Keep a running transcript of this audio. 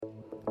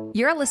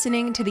You're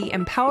listening to the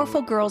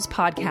Empowerful Girls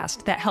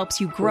podcast that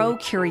helps you grow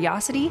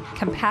curiosity,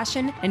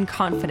 compassion, and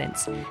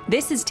confidence.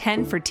 This is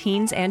 10 for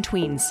Teens and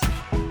Tweens.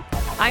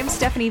 I'm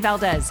Stephanie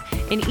Valdez.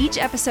 In each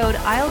episode,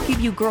 I'll give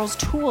you girls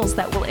tools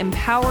that will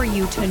empower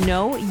you to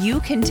know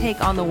you can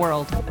take on the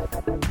world.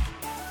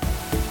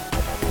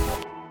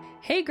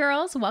 Hey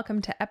girls,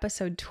 welcome to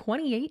episode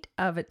 28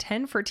 of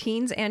 10 for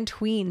Teens and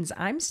Tweens.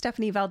 I'm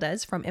Stephanie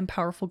Valdez from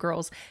Empowerful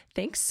Girls.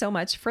 Thanks so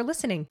much for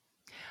listening.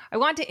 I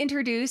want to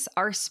introduce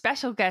our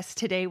special guest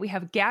today. We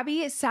have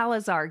Gabby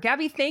Salazar.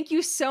 Gabby, thank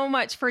you so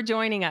much for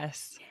joining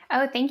us.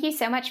 Oh, thank you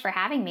so much for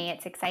having me.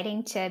 It's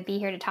exciting to be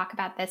here to talk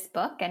about this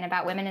book and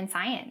about women in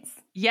science.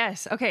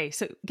 Yes. Okay.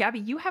 So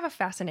Gabby, you have a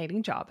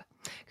fascinating job.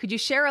 Could you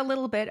share a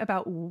little bit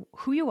about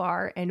who you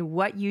are and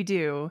what you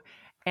do?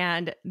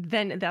 And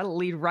then that'll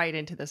lead right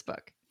into this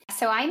book.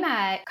 So I'm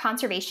a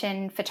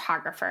conservation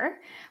photographer,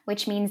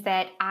 which means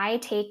that I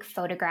take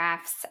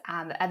photographs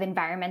of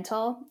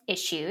environmental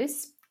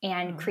issues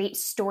and create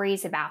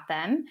stories about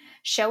them,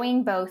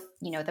 showing both,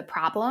 the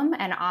problem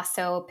and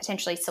also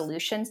potentially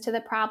solutions to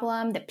the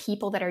problem, the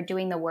people that are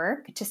doing the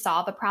work to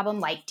solve a problem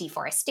like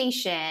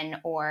deforestation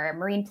or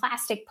marine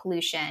plastic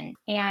pollution.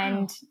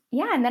 And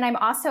and then I'm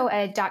also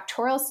a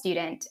doctoral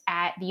student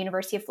at the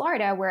University of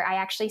Florida, where I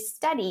actually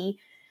study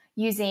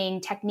using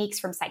techniques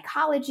from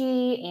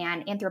psychology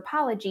and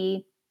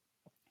anthropology,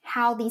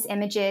 how these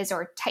images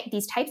or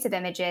these types of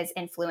images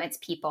influence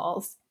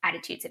people's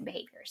attitudes and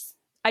behaviors.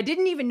 I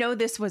didn't even know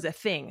this was a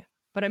thing,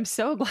 but I'm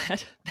so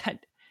glad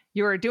that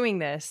you're doing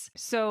this.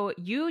 So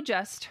you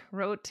just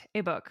wrote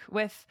a book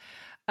with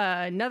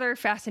another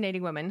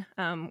fascinating woman,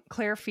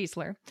 Claire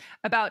Fiesler,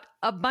 about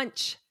a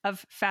bunch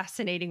of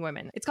fascinating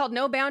women. It's called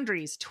No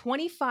Boundaries.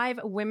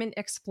 25 women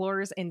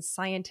explorers and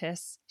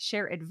scientists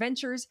share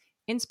adventures,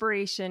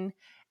 inspiration,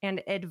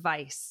 and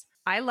advice.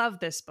 I love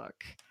this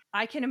book.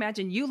 I can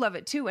imagine you love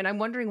it too. And I'm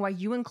wondering why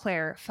you and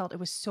Claire felt it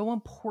was so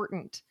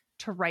important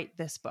to write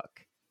this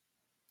book.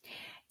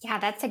 Yeah,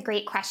 that's a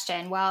great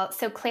question. Well,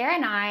 so Claire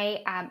and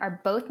I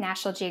are both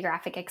National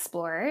Geographic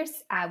explorers.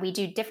 We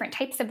do different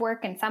types of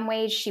work. In some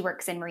ways, she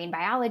works in marine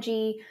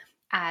biology,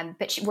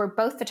 but we're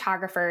both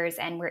photographers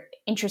and we're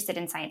interested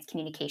in science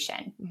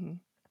communication. Mm-hmm.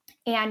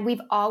 And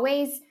we've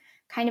always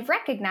kind of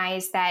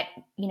recognized that,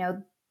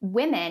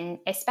 women,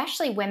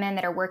 especially women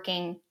that are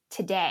working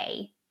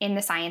today in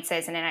the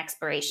sciences and in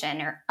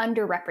exploration, are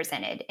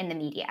underrepresented in the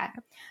media,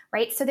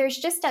 right? So there's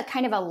just a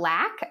kind of a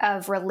lack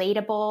of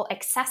relatable,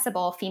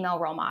 accessible female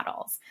role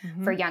models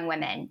for young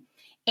women.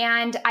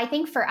 And I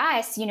think for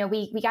us,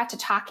 we got to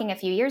talking a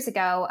few years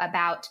ago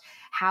about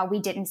how we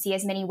didn't see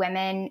as many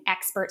women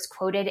experts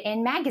quoted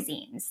in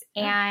magazines.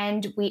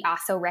 And we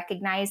also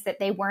recognized that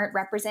they weren't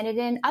represented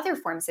in other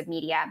forms of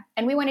media.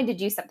 And we wanted to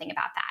do something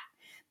about that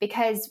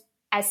because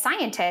as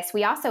scientists,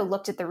 we also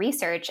looked at the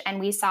research and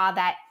we saw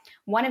that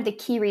one of the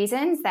key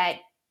reasons that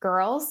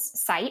girls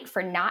cite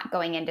for not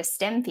going into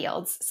STEM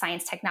fields,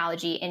 science,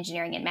 technology,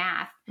 engineering, and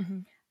math,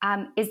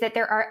 is that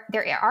there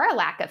are a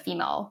lack of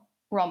female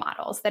role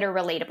models that are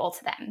relatable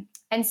to them.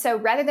 And so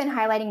rather than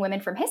highlighting women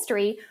from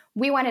history,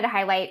 we wanted to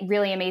highlight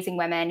really amazing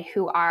women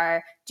who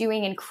are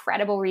doing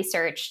incredible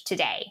research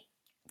today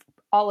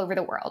all over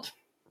the world.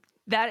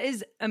 That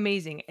is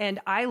amazing. And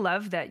I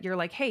love that you're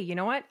like, hey, you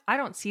know what? I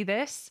don't see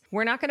this.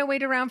 We're not going to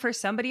wait around for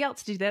somebody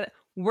else to do that.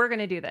 We're going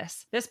to do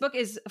this. This book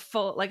is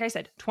full, like I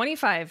said,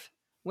 25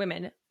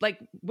 women,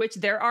 which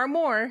there are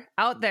more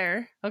out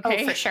there.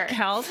 Okay. Oh, for sure.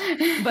 Gals.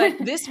 But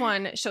this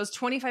one shows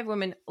 25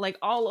 women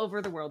all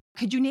over the world.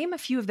 Could you name a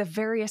few of the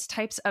various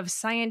types of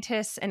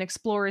scientists and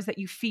explorers that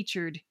you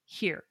featured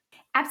here?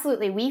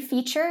 Absolutely. We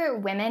feature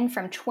women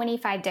from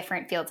 25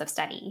 different fields of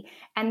study.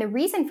 And the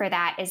reason for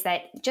that is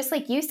that, just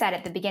like you said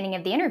at the beginning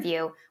of the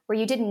interview, where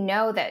you didn't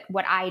know that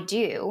what I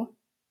do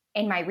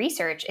in my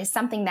research is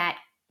something that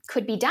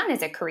could be done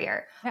as a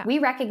career. Yeah. We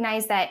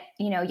recognize that,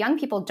 young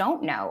people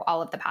don't know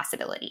all of the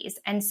possibilities.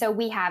 And so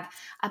we have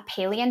a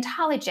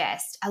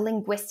paleontologist, a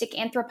linguistic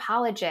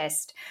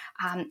anthropologist,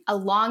 a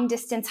long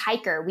distance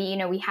hiker.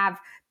 We have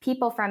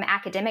people from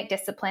academic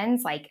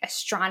disciplines like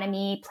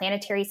astronomy,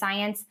 planetary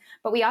science,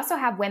 but we also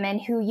have women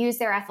who use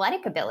their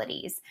athletic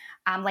abilities,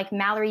 like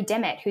Mallory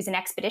Dimmitt, who's an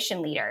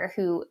expedition leader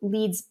who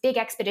leads big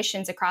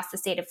expeditions across the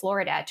state of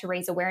Florida to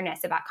raise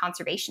awareness about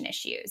conservation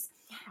issues.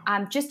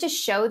 Just to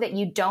show that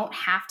you don't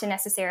have to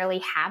necessarily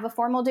have a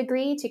formal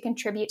degree to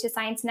contribute to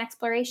science and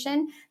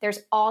exploration. There's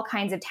all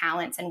kinds of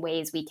talents and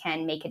ways we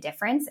can make a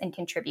difference and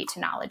contribute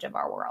to knowledge of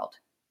our world.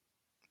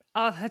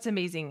 Oh, that's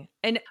amazing.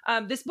 And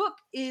this book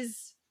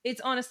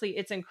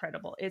it's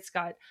incredible. It's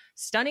got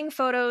stunning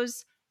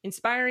photos,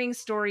 inspiring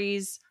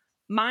stories,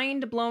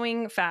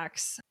 mind-blowing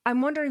facts.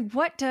 I'm wondering,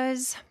 what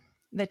does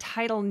the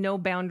title No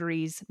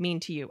Boundaries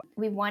mean to you?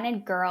 We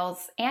wanted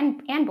girls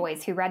and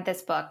boys who read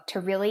this book to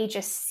really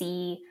just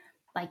see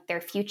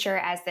their future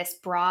as this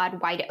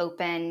broad, wide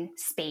open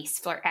space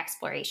for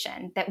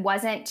exploration that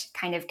wasn't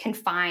kind of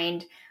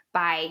confined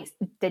by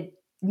the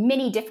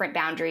many different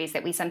boundaries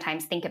that we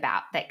sometimes think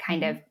about that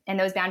kind of, and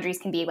those boundaries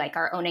can be like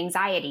our own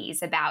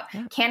anxieties about,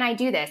 can I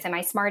do this? Am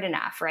I smart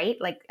enough? Right?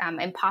 Like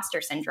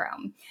imposter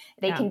syndrome.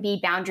 They can be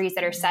boundaries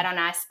that are set on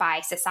us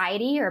by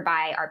society or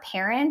by our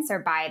parents or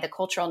by the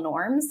cultural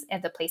norms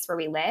of the place where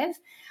we live.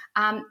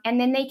 And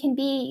then they can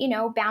be, you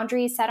know,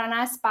 boundaries set on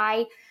us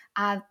by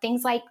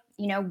things like,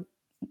 you know,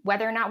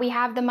 whether or not we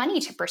have the money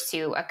to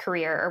pursue a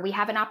career or we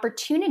have an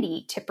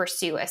opportunity to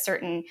pursue a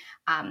certain,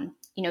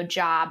 you know,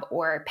 job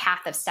or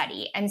path of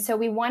study. And so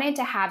we wanted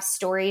to have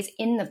stories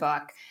in the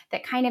book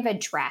that kind of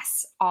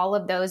address all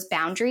of those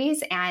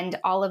boundaries and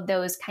all of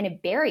those kind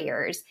of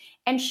barriers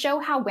and show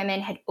how women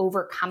had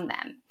overcome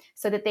them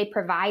so that they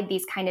provide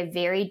these kind of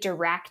very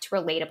direct,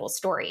 relatable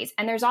stories.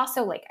 And there's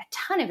also like a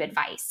ton of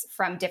advice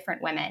from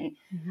different women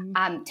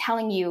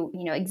telling you,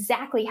 you know,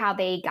 exactly how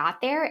they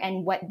got there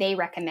and what they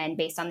recommend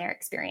based on their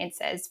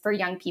experiences for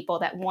young people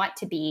that want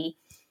to be,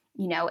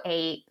 you know,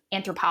 a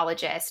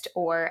anthropologist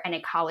or an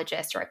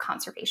ecologist or a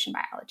conservation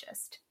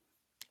biologist.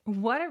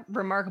 What a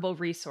remarkable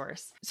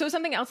resource. So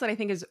something else that I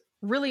think is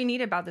really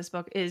neat about this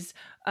book is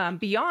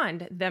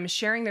beyond them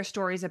sharing their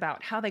stories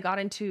about how they got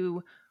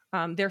into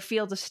their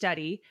field of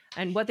study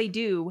and what they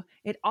do,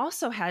 it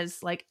also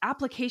has like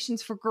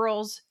applications for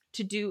girls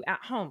to do at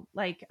home.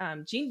 Like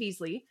Jean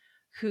Beasley,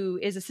 who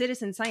is a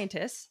citizen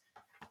scientist.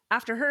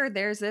 After her,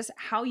 there's this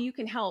how you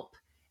can help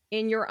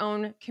in your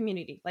own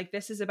community. Like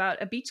this is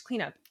about a beach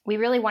cleanup. We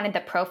really wanted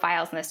the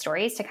profiles and the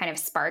stories to kind of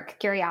spark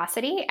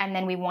curiosity. And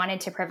then we wanted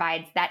to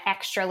provide that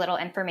extra little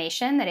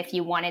information that if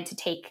you wanted to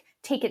take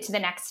it to the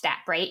next step,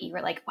 right? You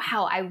were like,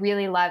 wow, I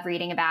really love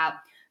reading about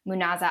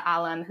Munaza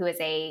Alam, who is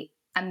a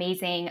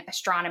amazing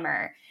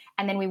astronomer.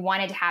 And then we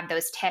wanted to have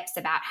those tips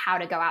about how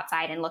to go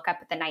outside and look up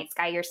at the night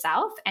sky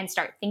yourself and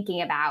start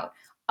thinking about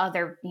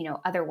other, you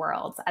know, other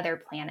worlds, other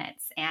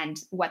planets, and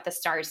what the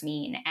stars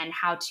mean and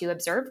how to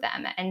observe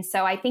them. And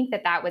so I think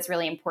that that was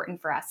really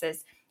important for us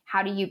is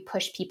how do you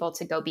push people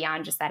to go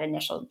beyond just that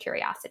initial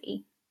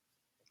curiosity?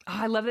 Oh,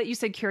 I love that you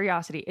said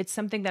curiosity. It's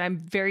something that I'm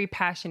very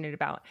passionate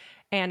about.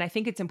 And I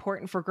think it's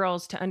important for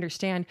girls to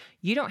understand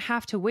you don't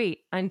have to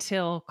wait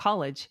until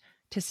college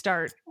to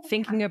start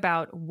thinking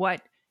about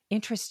what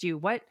interests you,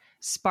 what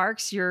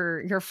sparks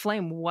your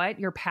flame, what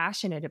you're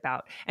passionate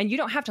about. And you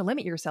don't have to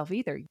limit yourself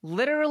either.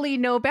 Literally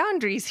no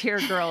boundaries here,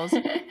 girls.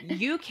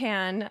 You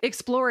can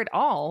explore it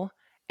all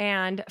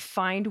and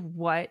find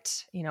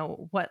what, you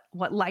know, what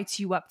lights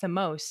you up the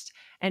most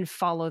and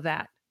follow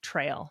that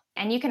trail.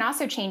 And you can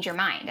also change your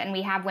mind. And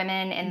we have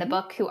women in the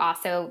book who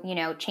also, you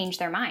know, change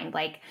their mind,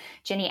 like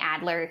Jenny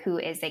Adler, who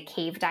is a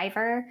cave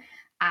diver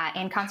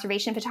and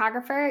conservation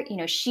photographer. You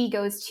know, she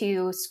goes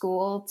to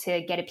school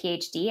to get a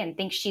PhD and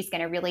thinks she's going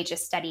to really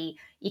just study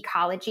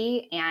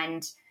ecology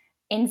and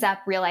ends up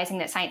realizing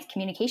that science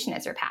communication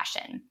is her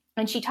passion.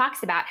 And she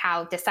talks about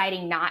how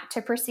deciding not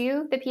to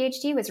pursue the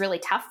PhD was really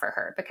tough for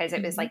her because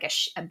it was like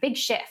a big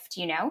shift,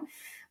 you know,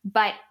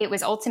 but it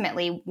was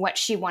ultimately what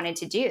she wanted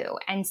to do.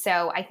 And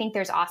so I think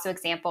there's also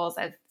examples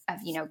of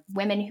you know,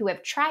 women who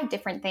have tried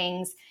different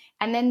things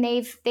and then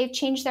they've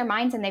changed their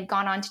minds and they've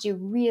gone on to do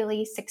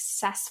really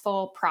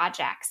successful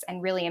projects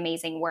and really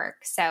amazing work.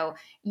 So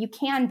you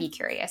can be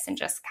curious and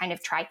just kind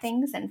of try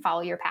things and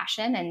follow your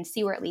passion and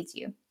see where it leads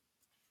you.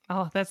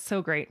 Oh, that's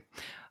so great.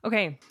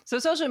 Okay. So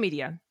social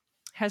media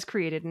has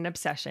created an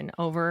obsession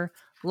over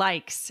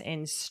likes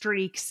and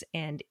streaks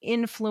and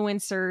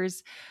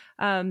influencers.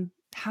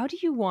 How do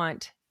you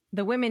want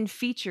the women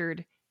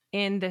featured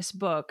in this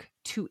book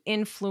to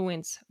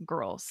influence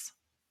girls?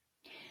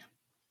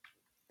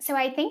 So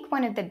I think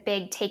one of the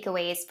big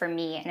takeaways for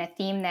me and a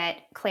theme that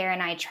Claire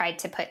and I tried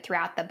to put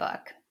throughout the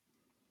book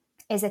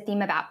is a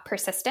theme about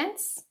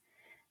persistence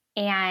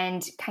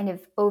and kind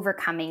of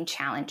overcoming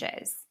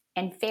challenges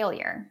and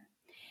failure.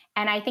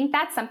 And I think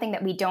that's something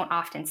that we don't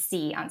often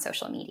see on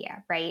social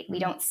media, right? We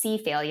don't see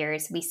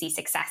failures. We see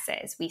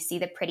successes. We see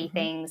the pretty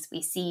things.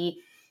 We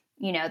see,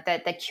 you know, the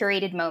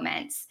curated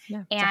moments.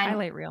 Yeah, it's a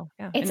highlight reel.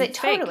 Yeah. It's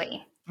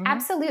totally.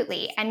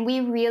 Absolutely. And we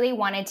really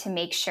wanted to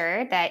make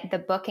sure that the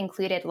book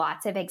included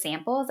lots of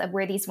examples of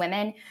where these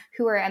women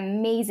who are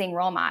amazing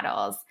role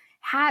models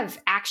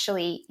have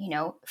actually, you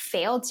know,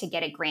 failed to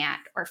get a grant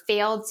or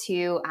failed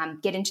to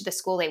get into the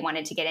school they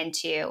wanted to get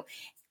into,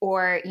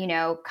 or, you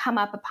know, come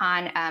up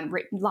upon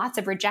lots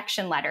of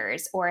rejection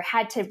letters, or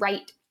had to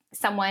write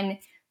someone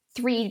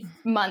 3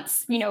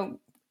 months, you know,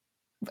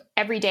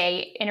 every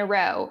day in a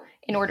row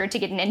in order to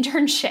get an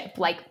internship,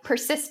 like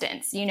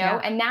persistence, you know?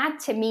 Yeah. And that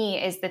to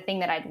me is the thing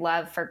that I'd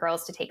love for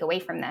girls to take away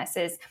from this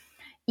is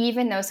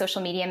even though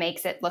social media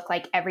makes it look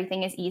like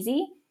everything is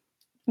easy,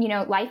 you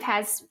know, life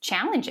has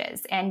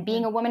challenges and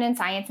being a woman in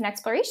science and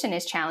exploration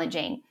is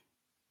challenging.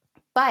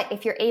 But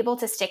if you're able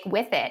to stick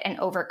with it and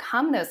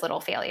overcome those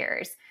little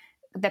failures,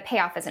 the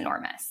payoff is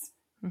enormous.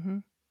 Mm-hmm.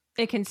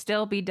 It can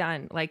still be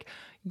done. Like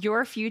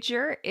your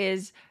future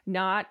is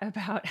not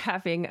about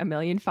having 1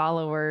 million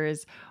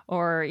followers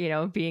or, you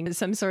know, being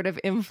some sort of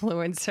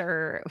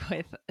influencer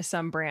with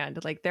some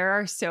brand. Like there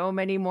are so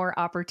many more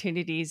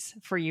opportunities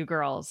for you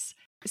girls.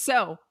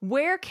 So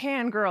where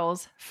can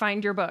girls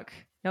find your book?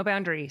 No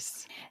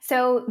boundaries.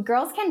 So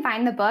girls can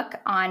find the book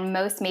on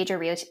most major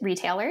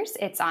retailers.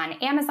 It's on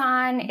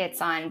Amazon,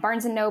 it's on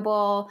Barnes &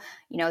 Noble,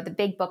 the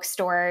big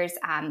bookstores.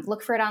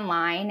 Look for it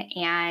online.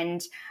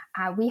 And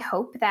we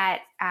hope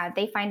that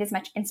they find as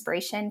much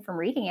inspiration from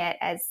reading it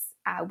as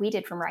we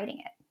did from writing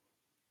it.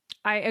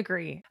 I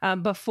agree.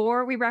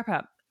 Before we wrap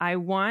up, I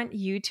want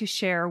you to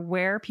share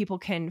where people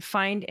can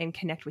find and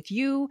connect with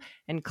you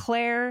and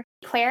Claire.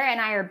 Claire and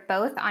I are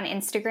both on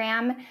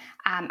Instagram.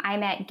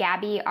 I'm at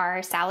Gabby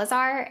R.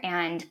 Salazar,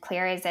 and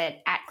Claire is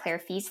at Claire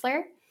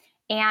Fiesler.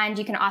 And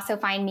you can also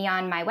find me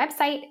on my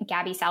website,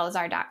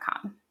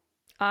 gabbysalazar.com.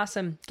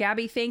 Awesome.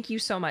 Gabby, thank you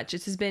so much.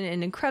 This has been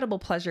an incredible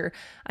pleasure.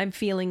 I'm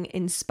feeling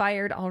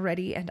inspired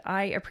already, and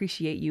I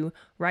appreciate you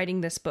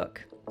writing this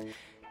book.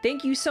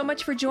 Thank you so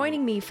much for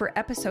joining me for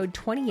episode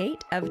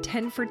 28 of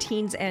 10 for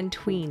Teens and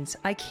Tweens.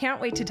 I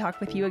can't wait to talk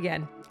with you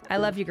again. I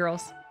love you,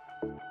 girls.